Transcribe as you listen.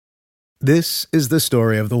This is the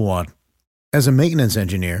story of the one. As a maintenance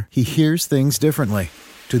engineer, he hears things differently.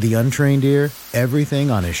 To the untrained ear,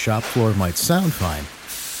 everything on his shop floor might sound fine,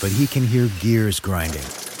 but he can hear gears grinding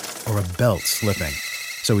or a belt slipping.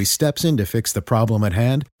 So he steps in to fix the problem at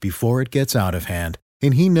hand before it gets out of hand.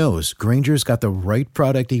 And he knows Grainger's got the right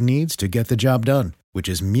product he needs to get the job done, which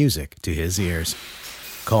is music to his ears.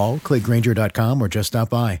 Call, click Grainger.com, or just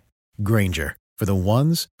stop by. Grainger, for the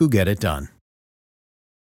ones who get it done.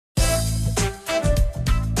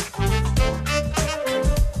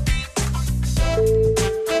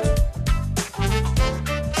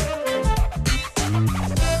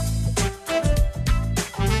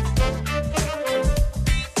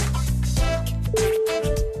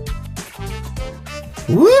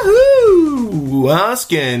 Woohoo!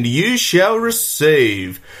 Ask and you shall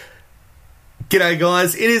receive. G'day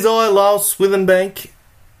guys, it is I, Lyle Swithenbank,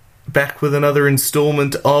 back with another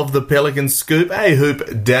instalment of the Pelicans Scoop, a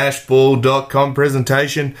hoop-ball.com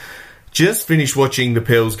presentation. Just finished watching the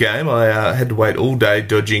Pels game. I had to wait all day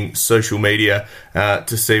dodging social media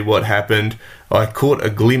to see what happened. I caught a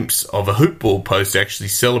glimpse of a hoopball post actually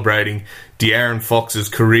celebrating De'Aaron Fox's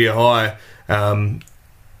career high.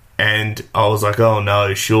 And I was like, oh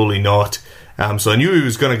no, surely not. So I knew he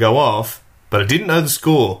was going to go off, but I didn't know the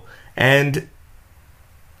score. And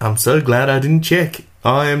I'm so glad I didn't check.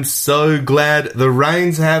 I am so glad the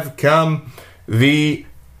rains have come. The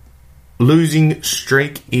losing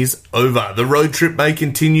streak is over. The road trip may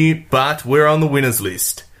continue, but we're on the winners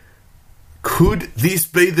list. Could this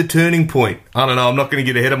be the turning point? I don't know. I'm not going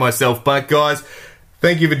to get ahead of myself. But guys,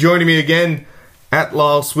 thank you for joining me again. At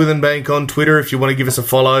Lyle Swithenbank on Twitter if you want to give us a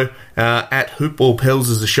follow. At Hoopball Pels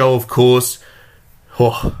is the show, of course.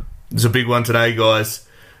 Oh, it's a big one today, guys.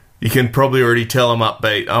 You can probably already tell I'm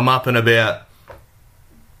upbeat. I'm up and about.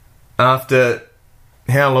 After,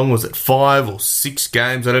 how long was it? 5 or 6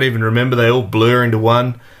 games? I don't even remember. They all blur into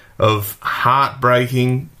one of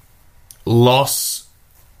heartbreaking loss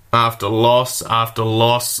after loss after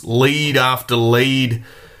loss, lead after lead,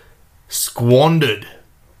 squandered.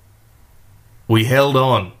 We held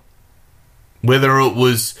on. Whether it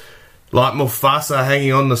was like Mufasa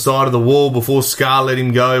hanging on the side of the wall before Scar let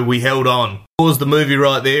him go, we held on. Pause the movie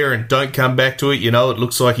right there and don't come back to it. You know, it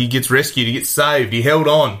looks like he gets rescued, he gets saved. He held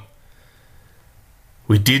on.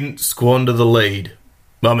 We didn't squander the lead.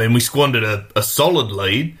 I mean, we squandered a solid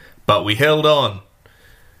lead, but we held on.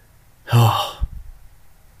 Oh.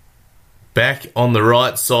 Back on the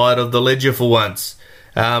right side of the ledger for once.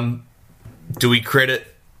 Do we credit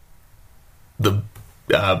the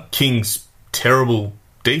Kings' terrible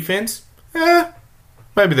defense?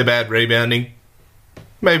 Maybe they're bad rebounding.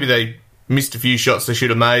 Maybe they missed a few shots they should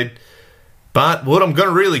have made. But what I'm going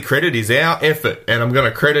to really credit is our effort, and I'm going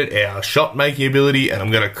to credit our shot-making ability, and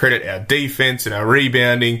I'm going to credit our defense and our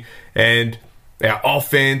rebounding and our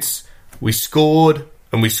offense. We scored,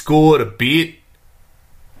 and we scored a bit,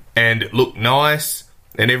 and it looked nice.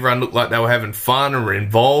 And everyone looked like they were having fun and were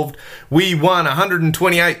involved. We won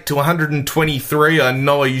 128 to 123. I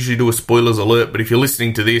know I usually do a spoilers alert, but if you're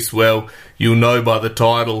listening to this, well, you'll know by the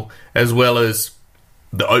title, as well as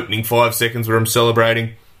the opening 5 seconds where I'm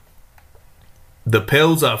celebrating. The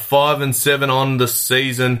Pels are 5-7 on the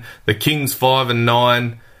season. The Kings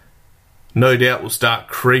 5-9. No doubt will start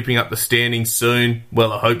creeping up the standings soon.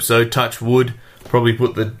 Well, I hope so. Touch wood. Probably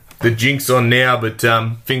put the jinx on now, but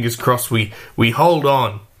fingers crossed we hold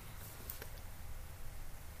on.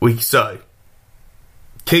 So,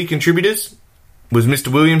 key contributors was Mr.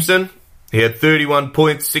 Williamson. He had 31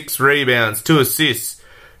 points, 6 rebounds, 2 assists,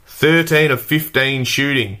 13 of 15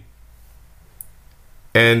 shooting,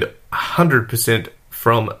 and 100%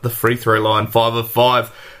 from the free throw line, 5 of 5.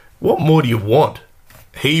 What more do you want?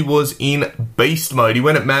 He was in beast mode. He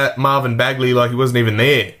went at Marvin Bagley like he wasn't even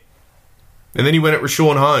there. And then he went at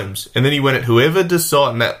Rashawn Holmes. And then he went at whoever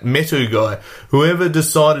decided, that Metu guy, whoever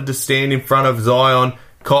decided to stand in front of Zion,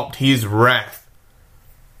 copped his wrath.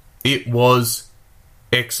 It was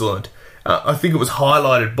excellent. I think it was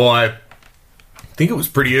highlighted by, I think it was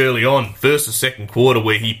pretty early on, first or second quarter,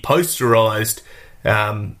 where he posterized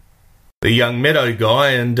the young Meadow guy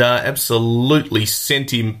and absolutely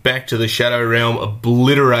sent him back to the Shadow Realm,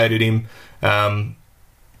 obliterated him.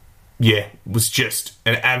 Yeah, it was just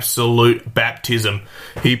an absolute baptism.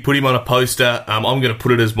 He put him on a poster. I'm going to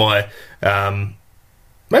put it as my...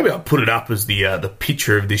 maybe I'll put it up as the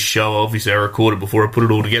picture of this show. Obviously, I recorded before I put it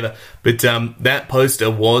all together. But that poster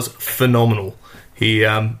was phenomenal. He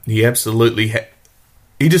absolutely...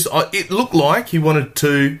 it looked like he wanted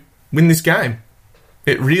to win this game.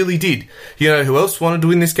 It really did. You know who else wanted to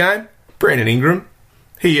win this game? Brandon Ingram.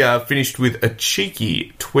 He finished with a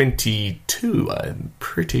cheeky 22, I'm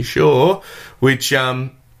pretty sure, which,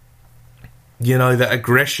 that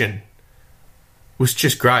aggression was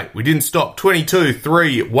just great. We didn't stop. 22,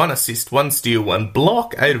 3, 1 assist, 1 steal, 1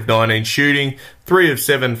 block, 8 of 19 shooting, 3 of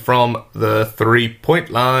 7 from the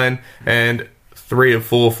three-point line, and 3 of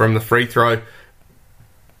 4 from the free throw.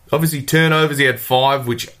 Obviously, turnovers, he had 5,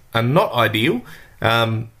 which are not ideal,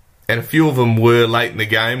 and a few of them were late in the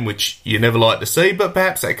game, which you never like to see, but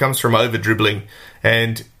perhaps that comes from over-dribbling,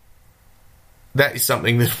 and that is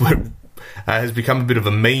something that has become a bit of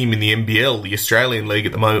a meme in the NBL, the Australian League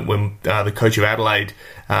at the moment, when the coach of Adelaide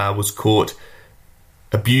was caught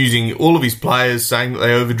abusing all of his players, saying that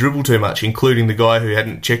they over-dribble too much, including the guy who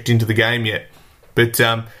hadn't checked into the game yet. But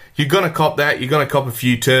you're going to cop that. You're going to cop a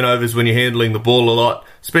few turnovers when you're handling the ball a lot,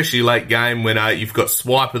 especially late game when you've got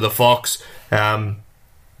Swiper the Fox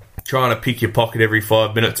trying to pick your pocket every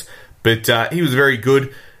 5 minutes. But he was very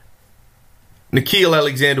good. Nikhil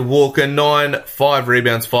Alexander-Walker, 9, 5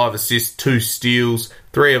 rebounds, 5 assists, 2 steals,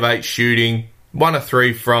 3 of 8 shooting, 1 of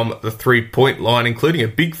 3 from the three-point line, including a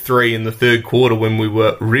big 3 in the third quarter when we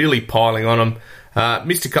were really piling on him.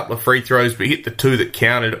 Missed a couple of free throws, but hit the 2 that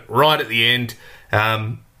counted right at the end.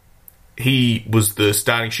 He was the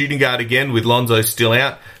starting shooting guard again with Lonzo still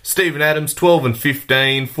out. Steven Adams, 12 and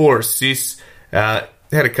 15, 4 assists. Had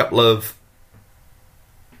a couple of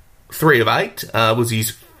 3 of 8 was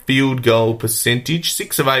his field goal percentage,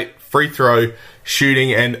 6 of 8 free throw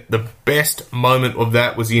shooting, and the best moment of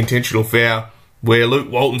that was the intentional foul where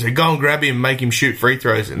Luke Walton said, go and grab him, make him shoot free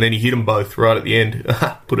throws, and then he hit them both right at the end.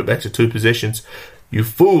 Put it back to 2 possessions. You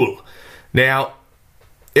fool. Now,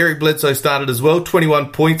 Eric Bledsoe started as well,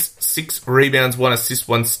 21 points, 6 rebounds, 1 assist,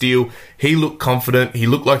 1 steal. He looked confident. He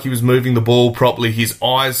looked like he was moving the ball properly. His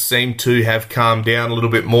eyes seemed to have calmed down a little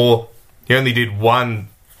bit more. He only did 1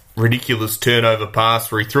 ridiculous turnover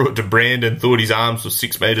pass where he threw it to Brandon, thought his arms were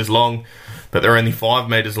 6 metres long, but they're only 5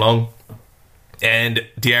 metres long. And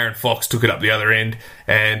De'Aaron Fox took it up the other end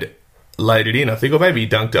and laid it in, I think, or maybe he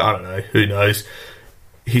dunked it, I don't know, who knows.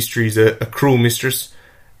 History's a cruel mistress.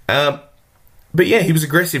 But yeah, he was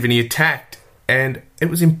aggressive and he attacked, and it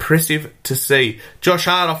was impressive to see. Josh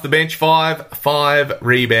Hart off the bench, 5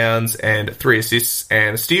 rebounds and 3 assists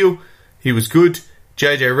and a steal. He was good.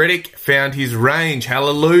 JJ Redick found his range.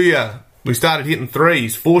 Hallelujah. We started hitting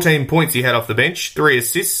threes. 14 points he had off the bench, 3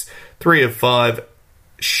 assists, 3 of 5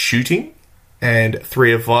 shooting, and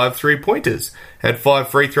 3 of 5 three-pointers. Had 5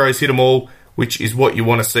 free throws, hit them all, which is what you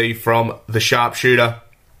want to see from the sharpshooter.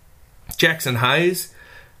 Jackson Hayes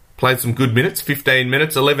played some good minutes, 15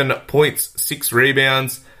 minutes, 11 points, 6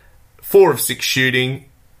 rebounds, 4 of 6 shooting.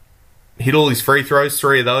 Hit all his free throws,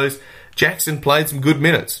 3 of those. Jackson played some good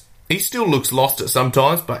minutes. He still looks lost at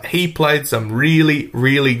sometimes, but he played some really,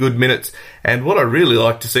 really good minutes. And what I really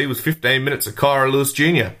liked to see was 15 minutes of Kyra Lewis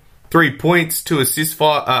Jr. 3 points, 2 assists,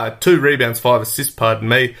 2 rebounds, 5 assists,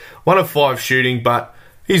 1 of 5 shooting, but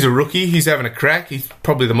he's a rookie. He's having a crack. He's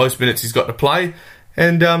probably the most minutes he's got to play.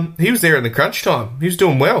 And he was there in the crunch time. He was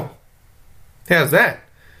doing well. How's that?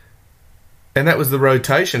 And that was the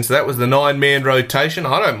rotation. So that was the 9-man rotation.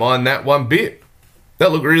 I don't mind that one bit.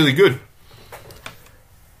 That looked really good.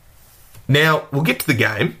 Now, we'll get to the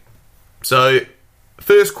game. So,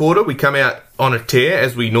 first quarter, we come out on a tear,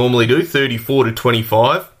 as we normally do,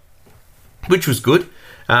 34-25, which was good.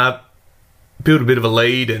 Built a bit of a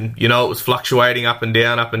lead, and, it was fluctuating up and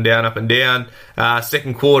down, up and down, up and down.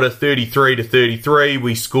 Second quarter, 33-33,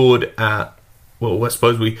 we scored, I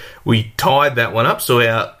suppose we tied that one up, so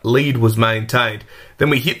our lead was maintained. Then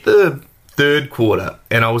we hit the third quarter,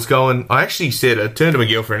 and I turned to my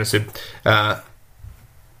girlfriend and said,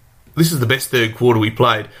 this is the best third quarter we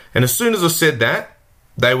played. And as soon as I said that,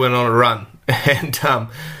 they went on a run. And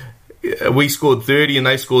we scored 30 and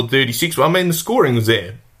they scored 36. Well, I mean, the scoring was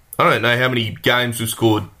there. I don't know how many games we've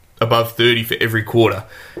scored above 30 for every quarter.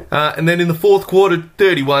 And then in the fourth quarter,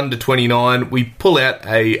 31-29, we pull out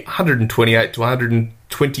a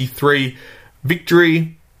 128-123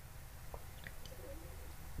 victory.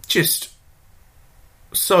 Just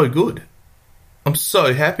so good. I'm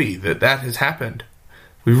so happy that has happened.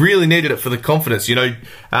 We really needed it for the confidence.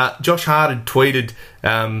 Josh Hart had tweeted,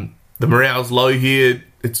 the morale's low here.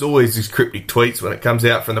 It's always these cryptic tweets when it comes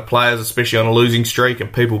out from the players, especially on a losing streak,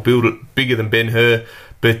 and people build it bigger than Ben-Hur.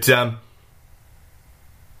 But I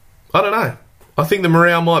don't know. I think the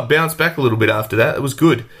morale might bounce back a little bit after that. It was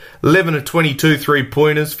good. 11 of 22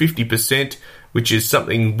 three-pointers, 50%, which is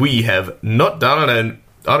something we have not done. And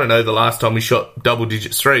I don't know the last time we shot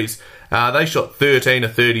double-digit threes. They shot 13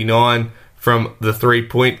 of 39 from the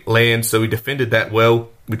three-point land, so we defended that well,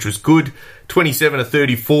 which was good. 27 of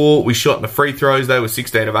 34, we shot in the free throws. They were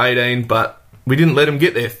 16 of 18, but we didn't let them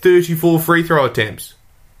get there. 34 free throw attempts.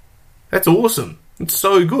 That's awesome. It's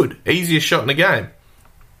so good. Easiest shot in the game.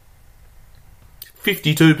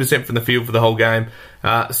 52% from the field for the whole game.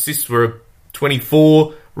 Assists were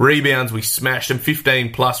 24. Rebounds, we smashed them.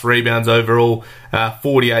 15 plus rebounds overall.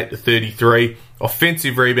 48 to 33.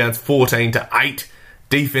 Offensive rebounds, 14 to 8.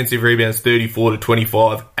 Defensive rebounds, 34 to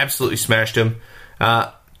 25. Absolutely smashed them.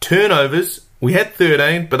 Turnovers, we had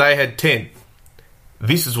 13, but they had 10.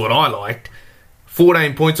 This is what I liked.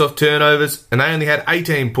 14 points off turnovers, and they only had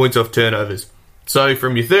 18 points off turnovers. So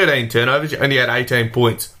from your 13 turnovers, you only had 18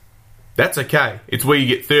 points. That's okay. It's where you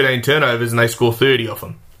get 13 turnovers and they score 30 off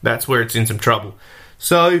them. That's where it's in some trouble.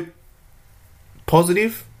 So,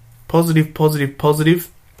 positive. I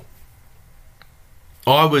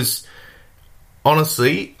was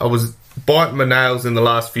biting my nails in the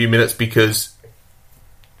last few minutes because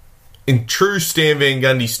in true Stan Van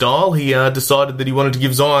Gundy style, he decided that he wanted to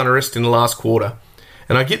give Zion a rest in the last quarter.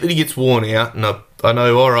 And I get that he gets worn out, and I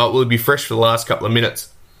know, alright, well, he'll be fresh for the last couple of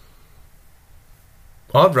minutes.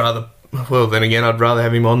 I'd rather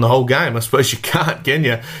have him on the whole game. I suppose you can't, can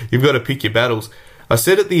you? You've got to pick your battles. I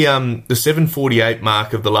said at the 7:48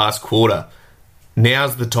 mark of the last quarter,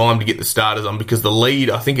 now's the time to get the starters on, because the lead,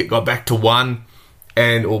 I think it got back to 1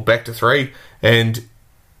 or back to 3, and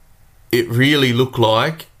it really looked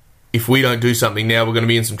like if we don't do something now, we're going to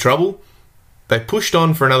be in some trouble. They pushed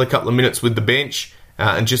on for another couple of minutes with the bench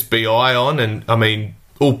and just BI on, and I mean,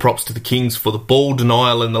 all props to the Kings for the ball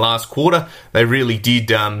denial in the last quarter. They really did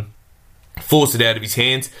force it out of his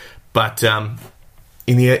hands, but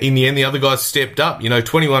in the end, the other guys stepped up.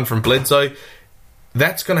 21 from Bledsoe.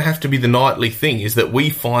 That's going to have to be the nightly thing, is that we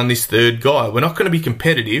find this third guy. We're not going to be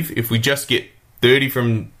competitive if we just get 30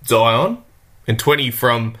 from Zion and 20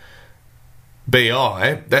 from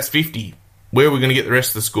BI. That's 50. Where are we going to get the rest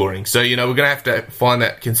of the scoring? So, we're going to have to find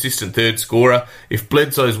that consistent third scorer. If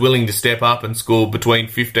Bledsoe's willing to step up and score between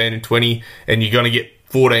 15 and 20, and you're going to get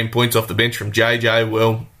 14 points off the bench from JJ,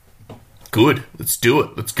 well, good. Let's do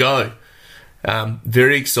it. Let's go.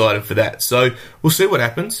 Very excited for that. So we'll see what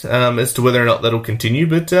happens as to whether or not that'll continue.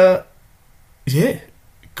 But, yeah,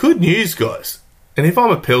 good news, guys. And if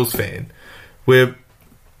I'm a Pels fan, we're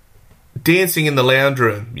dancing in the lounge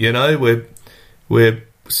room, we're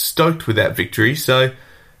stoked with that victory. So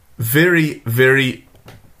very, very,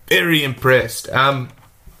 very impressed.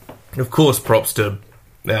 Of course, props to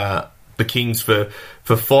the Kings for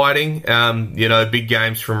fighting. Big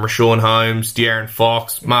games from Rashawn Holmes, De'Aaron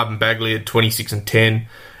Fox, Marvin Bagley at 26 and 10.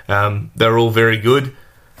 They're all very good,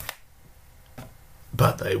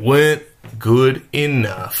 but they weren't good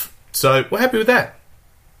enough. So we're happy with that.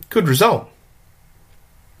 Good result.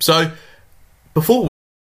 So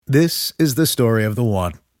This is the story of the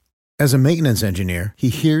one. As a maintenance engineer, he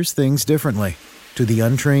hears things differently. To the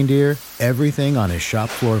untrained ear, everything on his shop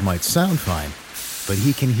floor might sound fine, but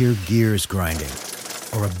he can hear gears grinding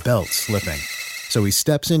or a belt slipping. So he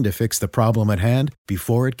steps in to fix the problem at hand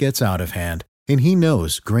before it gets out of hand. And he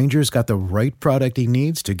knows Grainger's got the right product he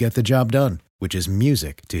needs to get the job done, which is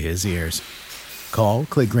music to his ears. Call,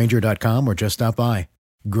 click Grainger.com, or just stop by.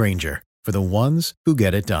 Grainger, for the ones who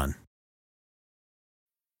get it done.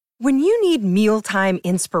 When you need mealtime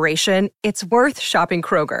inspiration, it's worth shopping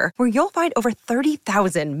Kroger, where you'll find over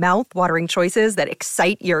 30,000 mouth-watering choices that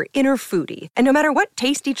excite your inner foodie. And no matter what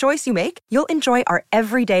tasty choice you make, you'll enjoy our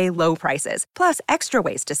everyday low prices, plus extra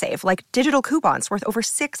ways to save, like digital coupons worth over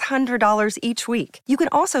 $600 each week. You can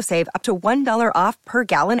also save up to $1 off per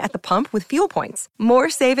gallon at the pump with fuel points.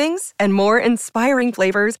 More savings and more inspiring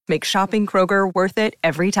flavors make shopping Kroger worth it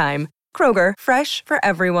every time. Kroger, fresh for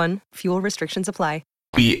everyone. Fuel restrictions apply.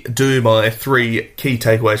 We do my 3 key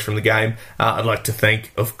takeaways from the game. I'd like to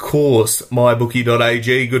thank, of course,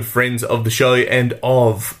 mybookie.ag, good friends of the show and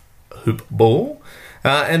of Hoopball,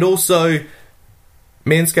 and also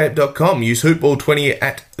manscaped.com. Use Hoopball20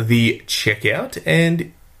 at the checkout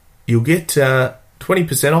and you'll get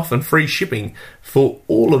 20% off and free shipping for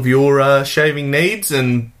all of your shaving needs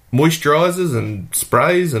and moisturisers and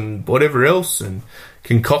sprays and whatever else and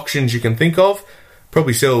concoctions you can think of.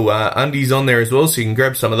 Probably sell undies on there as well, so you can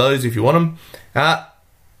grab some of those if you want them.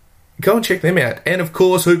 Go and check them out. And of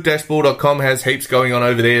course, hoop-ball.com has heaps going on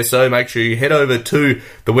over there, so make sure you head over to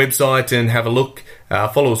the website and have a look.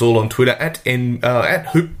 Follow us all on Twitter. At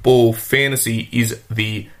Hoopball Fantasy is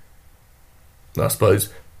the, I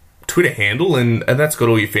suppose, Twitter handle, and that's got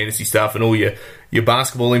all your fantasy stuff and all your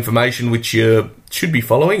basketball information, which you should be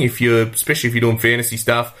following, especially if you're doing fantasy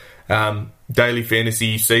stuff, daily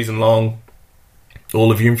fantasy, season long.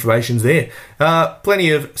 all of your information's there.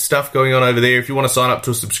 Plenty of stuff going on over there. If you want to sign up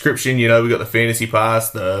to a subscription, we've got the Fantasy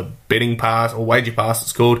Pass, the Betting Pass, or Wager Pass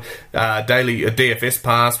it's called, a DFS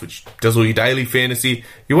Pass, which does all your daily fantasy.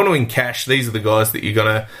 You want to win cash, these are the guys that you're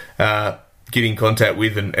going to get in contact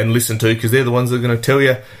with and listen to, because they're the ones that are going to tell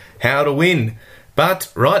you how to win.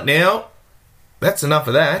 But right now, that's enough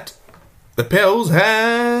of that. The Pels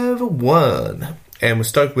have won, and we're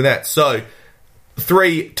stoked with that. So,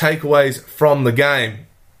 3 takeaways from the game.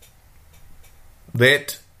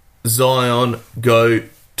 Let Zion go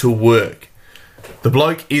to work. The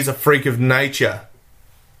bloke is a freak of nature.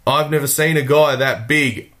 I've never seen a guy that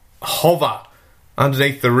big hover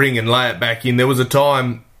underneath the ring and lay it back in. There was a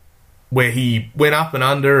time where he went up and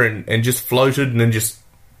under and just floated and then just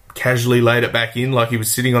casually laid it back in like he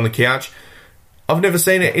was sitting on the couch. I've never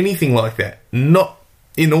seen anything like that. Not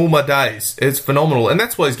in all my days. It's phenomenal. And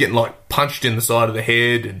that's why he's getting punched in the side of the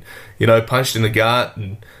head and, punched in the gut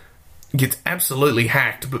and gets absolutely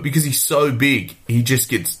hacked. But because he's so big, he just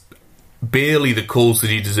gets barely the calls that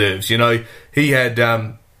he deserves. He had,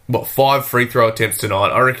 5 free throw attempts tonight.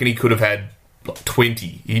 I reckon he could have had 20.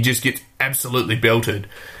 He just gets absolutely belted.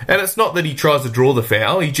 And it's not that he tries to draw the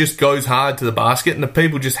foul. He just goes hard to the basket and the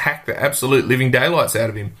people just hack the absolute living daylights out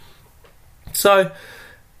of him. So,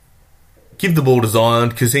 give the ball to Zion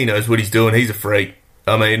because he knows what he's doing. He's a freak.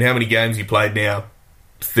 I mean, how many games he played now?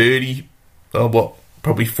 30?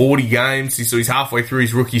 Probably 40 games. So he's halfway through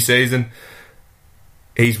his rookie season.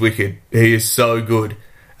 He's wicked. He is so good.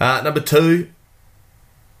 Number 2,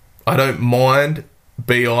 I don't mind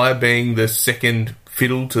BI being the second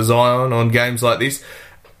fiddle to Zion on games like this.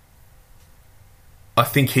 I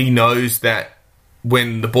think he knows that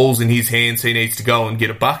when the ball's in his hands, he needs to go and get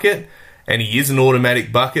a bucket. And he is an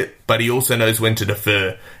automatic bucket, but he also knows when to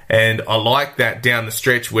defer. And I like that down the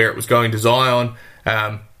stretch where it was going to Zion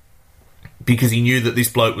because he knew that this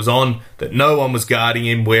bloke was on, that no one was guarding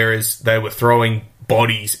him, whereas they were throwing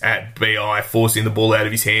bodies at BI, forcing the ball out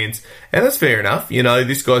of his hands. And that's fair enough.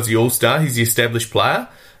 This guy's the all-star. He's the established player.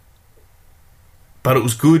 But it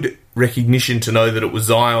was good recognition to know that it was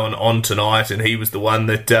Zion on tonight and he was the one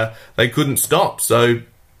that they couldn't stop. So,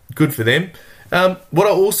 good for them. What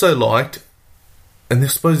I also liked, and I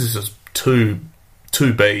suppose this is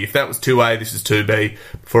 2B. If that was 2A, this is 2B.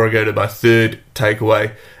 Before I go to my third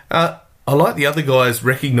takeaway, I like the other guys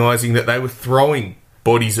recognising that they were throwing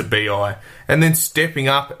bodies at BI and then stepping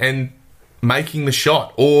up and making the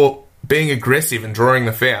shot or being aggressive and drawing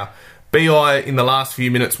the foul. BI in the last few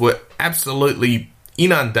minutes were absolutely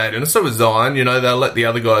inundated, and so was Zion. They'll let the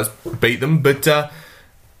other guys beat them, but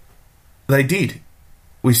they did.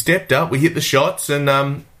 We stepped up, we hit the shots,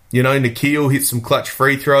 and, Nikhil hit some clutch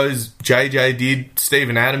free throws, JJ did,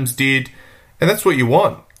 Steven Adams did, and that's what you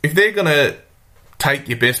want. If they're going to take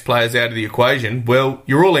your best players out of the equation, well,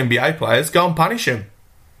 you're all NBA players, go and punish them.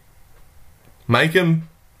 Make them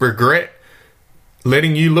regret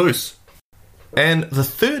letting you loose. And the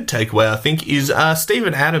third takeaway, I think, is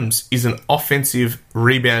Steven Adams is an offensive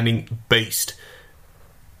rebounding beast.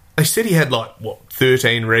 They said he had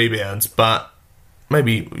 13 rebounds, but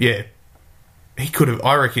maybe, yeah, he could have,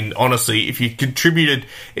 I reckon, honestly, if you contributed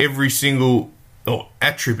every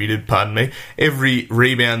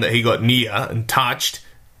rebound that he got near and touched,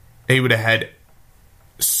 he would have had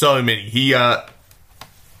so many. He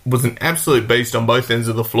was an absolute beast on both ends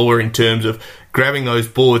of the floor in terms of grabbing those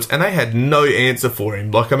boards, and they had no answer for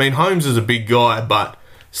him. Holmes is a big guy, but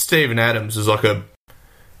Steven Adams is like a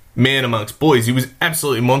man amongst boys. He was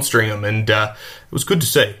absolutely monstering them, and it was good to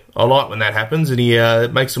see. I like when that happens, and he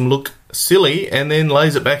makes them look silly and then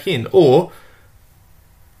lays it back in. Or,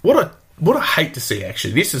 what I hate to see,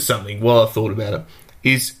 actually, this is something, while I thought about it,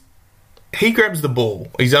 is he grabs the ball,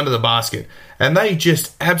 he's under the basket, and they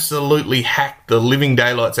just absolutely hacked the living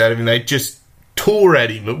daylights out of him. They just tore at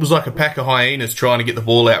him. It was like a pack of hyenas trying to get the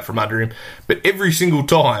ball out from under him. But every single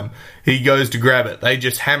time he goes to grab it, they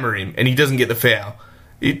just hammer him, and he doesn't get the foul.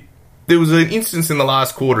 There was an instance in the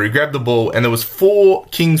last quarter, he grabbed the ball, and there was 4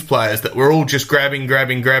 Kings players that were all just grabbing,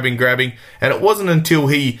 and it wasn't until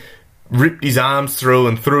he ripped his arms through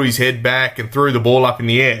and threw his head back and threw the ball up in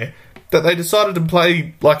the air that they decided to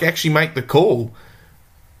play, actually make the call.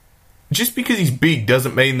 Just because he's big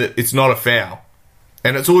doesn't mean that it's not a foul.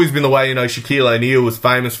 And it's always been the way, Shaquille O'Neal was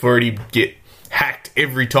famous for it. He'd get hacked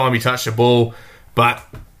every time he touched the ball, but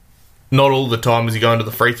not all the time was he going to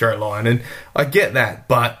the free throw line. And I get that,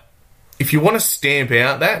 but if you want to stamp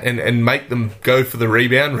out that and make them go for the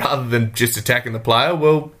rebound rather than just attacking the player,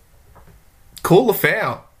 well, call the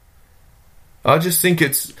foul. I just think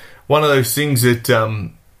it's one of those things that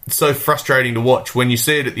it's so frustrating to watch when you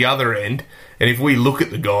see it at the other end. And if we look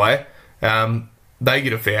at the guy, they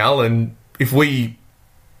get a foul, and if we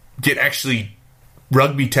get actually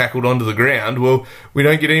rugby tackled onto the ground, well, we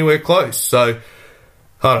don't get anywhere close. So,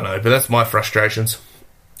 I don't know, but that's my frustrations.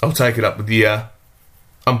 I'll take it up with the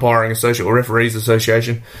umpiring association or referees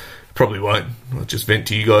association. Probably won't. I'll just vent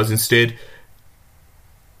to you guys instead.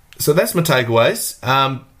 So that's my takeaways.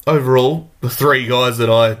 Overall, the three guys that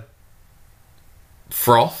I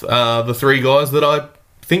froth are the three guys that I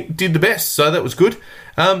think did the best. So that was good.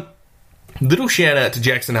 Little shout out to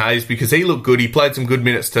Jackson Hayes because he looked good. He played some good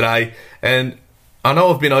minutes today. And I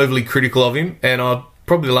know I've been overly critical of him. And I've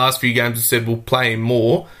probably the last few games have said we'll play him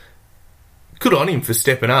more. Good on him for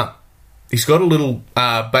stepping up. He's got a little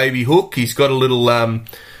baby hook. He's got a little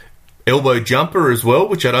elbow jumper as well,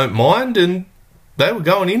 which I don't mind. And they were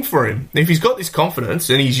going in for him. If he's got this confidence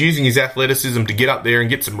and he's using his athleticism to get up there and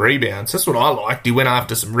get some rebounds, that's what I liked. He went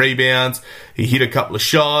after some rebounds. He hit a couple of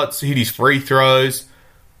shots, hit his free throws.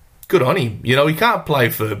 Good on him. You know, he can't play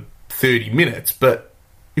for 30 minutes, but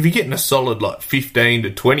if you're getting a solid like 15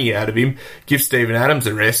 to 20 out of him, give Steven Adams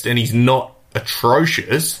a rest and he's not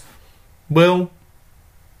atrocious, well,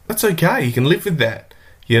 that's okay. You can live with that.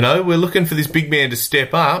 You know, we're looking for this big man to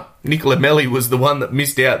step up. Nicola Melli was the one that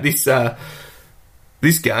missed out this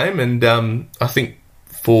game, and I think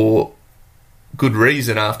for good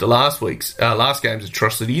reason after last game's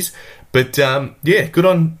atrocities. But yeah, good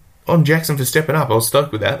on Jackson for stepping up. I was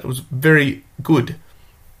stoked with that. It was very good.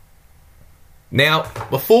 Now,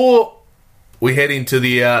 before we head into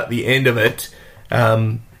the end of it,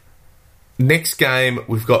 next game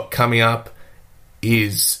we've got coming up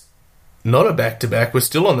is not a back-to-back. We're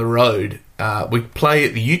still on the road. We play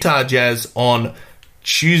at the Utah Jazz on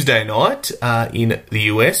Tuesday night in the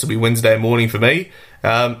US. It'll be Wednesday morning for me.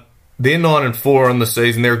 They're 9-4 on the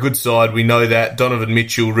season. They're a good side. We know that. Donovan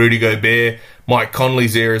Mitchell, Rudy Gobert, Mike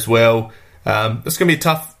Conley's there as well. It's going to be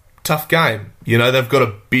a tough game. You know, they've got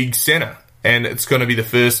a big centre, and it's going to be the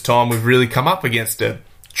first time we've really come up against a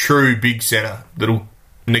true big centre that'll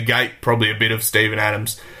negate probably a bit of Steven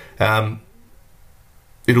Adams.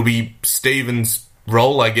 It'll be Steven's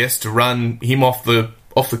role, I guess, to run him off the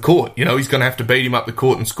court. You know, he's going to have to beat him up the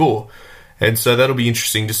court and score. And so that'll be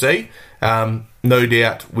interesting to see. No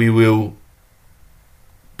doubt we will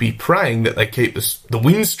be praying that they keep the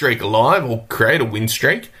win streak alive or create a win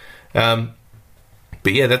streak. But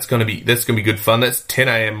yeah, that's going to be good fun. That's 10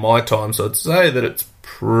 a.m. my time, so I'd say that it's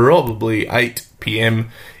probably 8 p.m.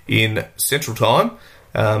 in Central Time.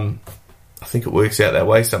 I think it works out that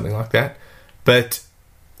way, something like that. But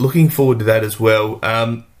looking forward to that as well.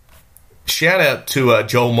 Shout out to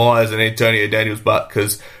Joel Myers and Antonio Daniels-Butt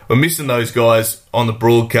because we're missing those guys on the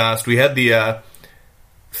broadcast. We had the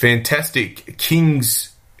fantastic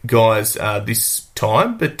Kings guys this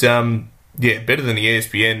time, but yeah, better than the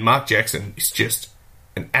ESPN. Mark Jackson is just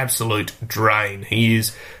an absolute drain. He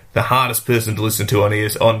is the hardest person to listen to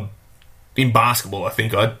in basketball, I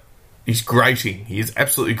think. He's grating. He is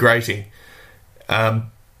absolutely grating.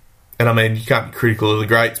 And I mean, you can't be critical of the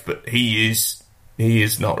greats, but he is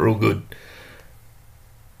not real good.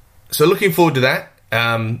 So looking forward to that.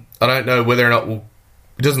 I don't know whether or not it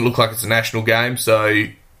doesn't look like it's a national game, so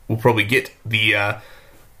we'll probably get the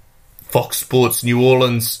Fox Sports New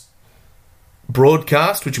Orleans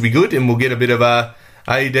broadcast, which will be good, and we'll get a bit of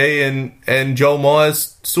AD and Joel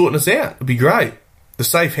Myers sorting us out. It'll be great. The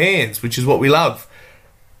safe hands, which is what we love.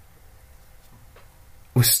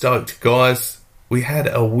 We're stoked, guys. We had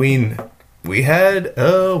a win.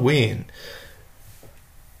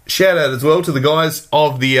 Shout out as well to the guys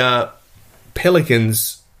of the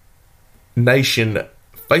Pelicans Nation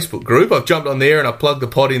Facebook group. I've jumped on there and I plugged the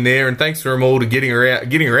pod in there, and thanks for them all to getting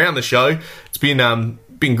around the show. It's been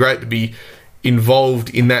great to be involved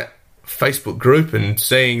in that Facebook group and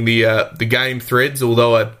seeing the game threads.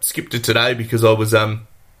 Although I skipped it today because I was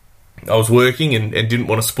working and didn't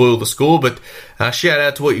want to spoil the score. But shout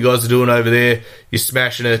out to what you guys are doing over there. You're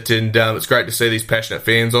smashing it, and it's great to see these passionate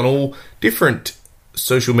fans on all different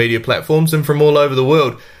social media platforms and from all over the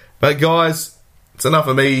world. But guys, it's enough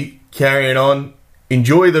of me carrying on.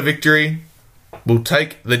 Enjoy the victory. We'll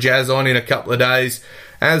take the Jazz on in a couple of days.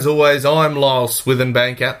 As always, I'm Lyle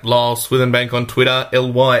Swithenbank at Lyle Swithenbank on Twitter,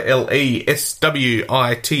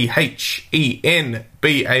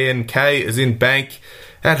 LYLESWITHENBANK as in bank.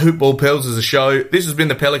 At Hoopball Pels is a show. This has been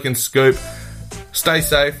the Pelicans Scoop. Stay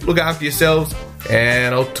safe, look after yourselves,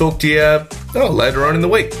 and I'll talk to you later on in the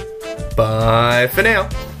week. Bye for now.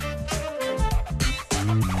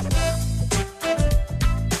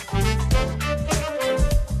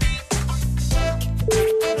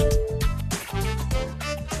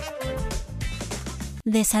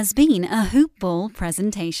 This has been a Hoopball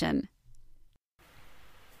presentation.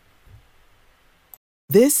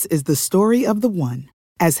 This is the story of the one.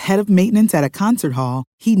 As head of maintenance at a concert hall,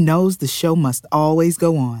 he knows the show must always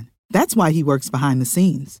go on. That's why he works behind the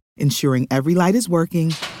scenes, ensuring every light is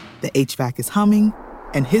working, the HVAC is humming,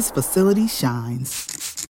 and his facility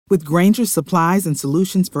shines. With Grainger's supplies and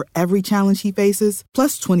solutions for every challenge he faces,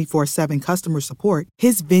 plus 24/7 customer support,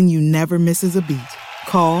 his venue never misses a beat.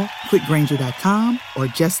 Call quickgrainger.com or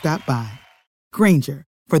just stop by. Grainger,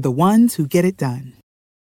 for the ones who get it done.